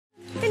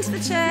the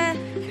chair.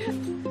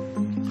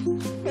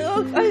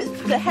 Oh,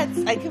 the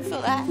heads, I can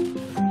feel that.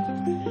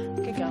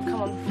 Good girl,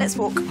 come on, let's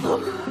walk.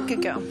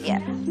 Good girl, yeah.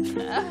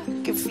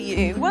 Good for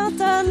you. Well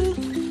done.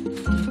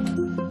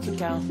 Good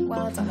girl.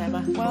 Well done,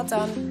 Emma. Well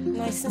done.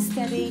 Nice and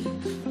steady.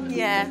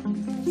 Yeah,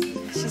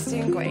 she's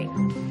doing great.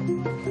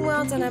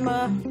 Well done,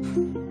 Emma.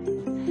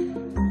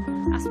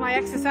 That's my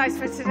exercise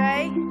for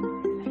today.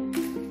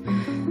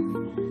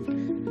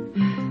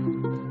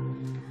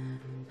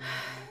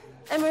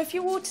 Emma, if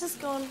your water's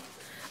gone,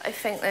 I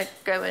think they're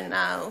going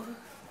now.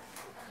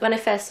 When I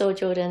first saw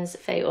Jordan's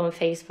photo on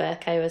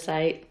Facebook, I was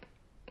like,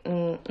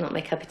 not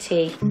my cup of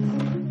tea. Good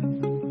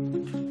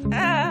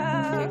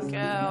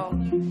girl.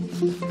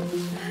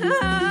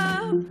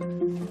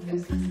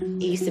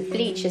 He used to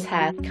bleach his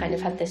hair, kind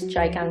of had this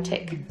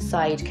gigantic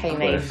side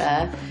comb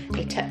over.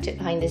 He tucked it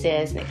behind his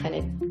ears and it kind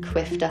of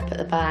quiffed up at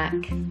the back.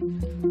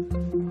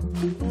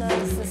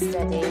 Nice and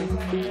steady.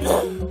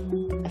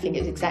 I think it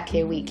was exactly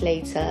a week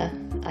later,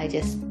 I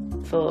just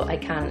thought I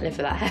can't live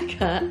with that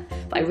haircut.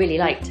 But I really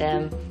liked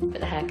him, but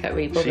the haircut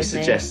really bothered me. She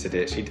suggested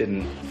it, she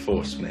didn't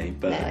force me,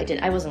 but... No, I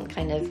didn't. I wasn't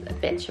kind of a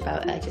bitch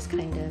about it, I just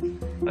kind of...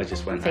 I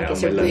just went think out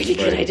it's on a my really lunch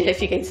good break. idea if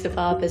you go to the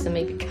barbers and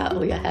maybe cut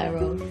all your hair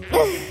off.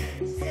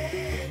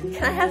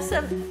 Can I have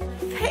some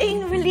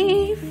pain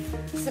relief?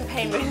 Some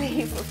pain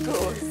relief, of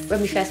course.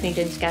 When we first moved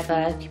in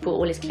together, he brought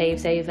all his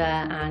clothes over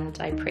and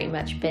I pretty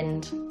much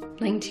binned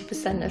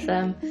 90% of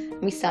them.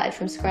 And we started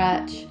from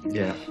scratch.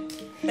 Yeah.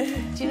 Do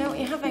you know what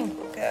you're having?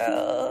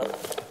 Girl.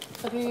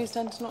 Have you used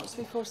Entonox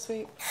before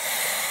sweep?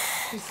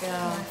 Good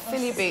girl.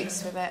 Fill your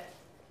boots with it.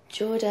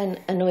 Jordan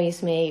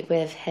annoys me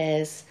with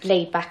his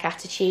laid-back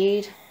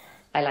attitude.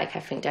 I like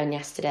everything done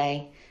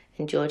yesterday,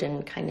 and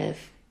Jordan kind of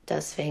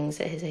does things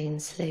at his own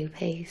slow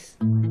pace.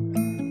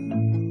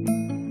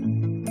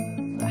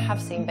 I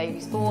have seen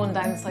babies born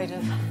down the side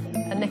of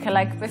a knicker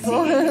leg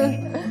before.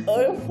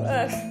 Oh,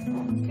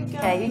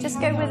 Okay, you just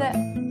go with it.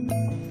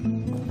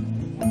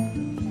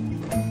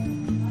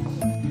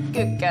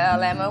 good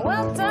girl, Emma.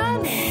 Well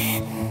done.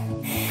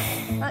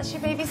 That's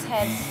your baby's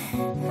head.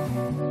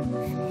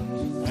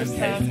 Just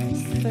there.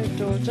 Third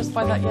door, just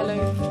by that yellow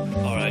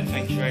All right,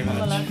 thank you very on the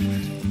much. left.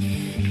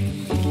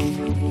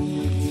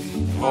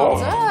 Well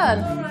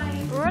done.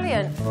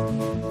 Brilliant.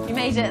 You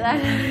made it then.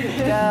 Good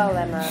girl,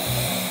 Emma.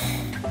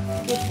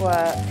 Good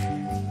work.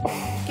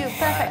 Good,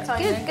 perfect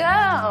timing. Good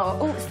girl.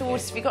 Oh, it's the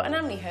water. Have you got an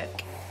amni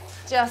hook?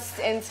 Just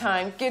in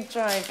time. Good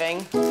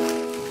driving.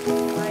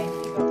 Right,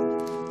 you got...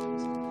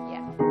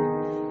 Yeah.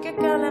 Good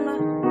girl, Emma.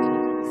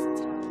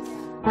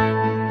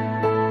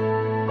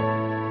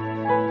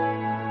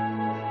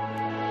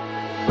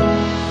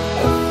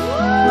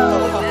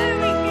 Oh, there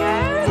we go.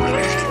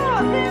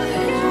 Oh, there we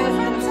go.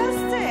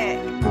 Fantastic.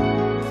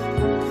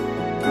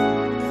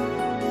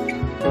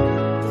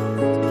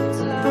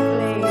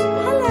 Lovely.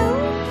 Hello.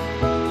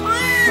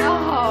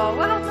 Oh,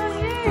 well done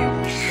you.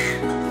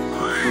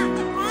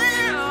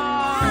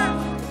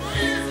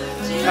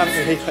 Can't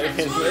believe I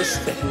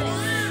missed it.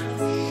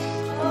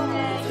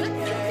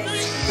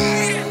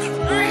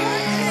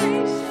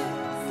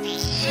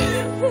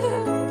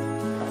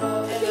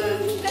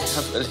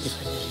 Can't believe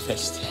I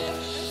missed it.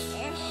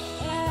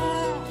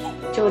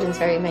 Jordan's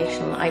very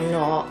emotional, I'm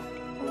not.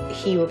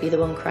 He will be the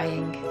one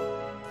crying.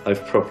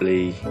 I've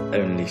probably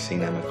only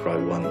seen Emma cry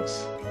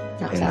once.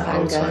 That's in out the of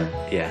whole anger.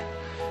 time. Yeah,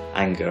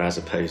 anger as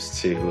opposed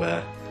to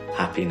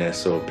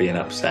happiness or being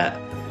upset.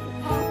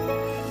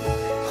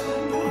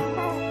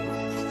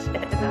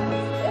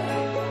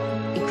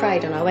 He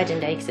cried on our wedding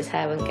day because his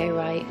hair wouldn't go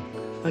right.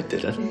 I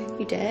didn't.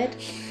 You did?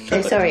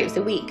 No, sorry, it was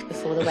the week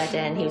before the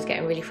wedding. He was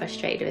getting really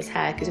frustrated with his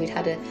hair because we'd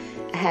had a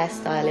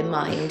hairstyle in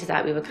mind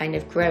that we were kind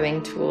of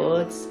growing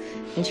towards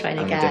and trying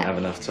to And we get. didn't have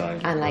enough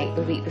time. And like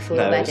the week before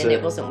No, the it was wedding, a-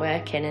 it wasn't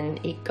working and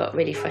he got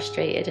really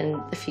frustrated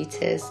and a few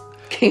tears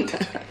came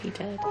down. He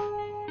did.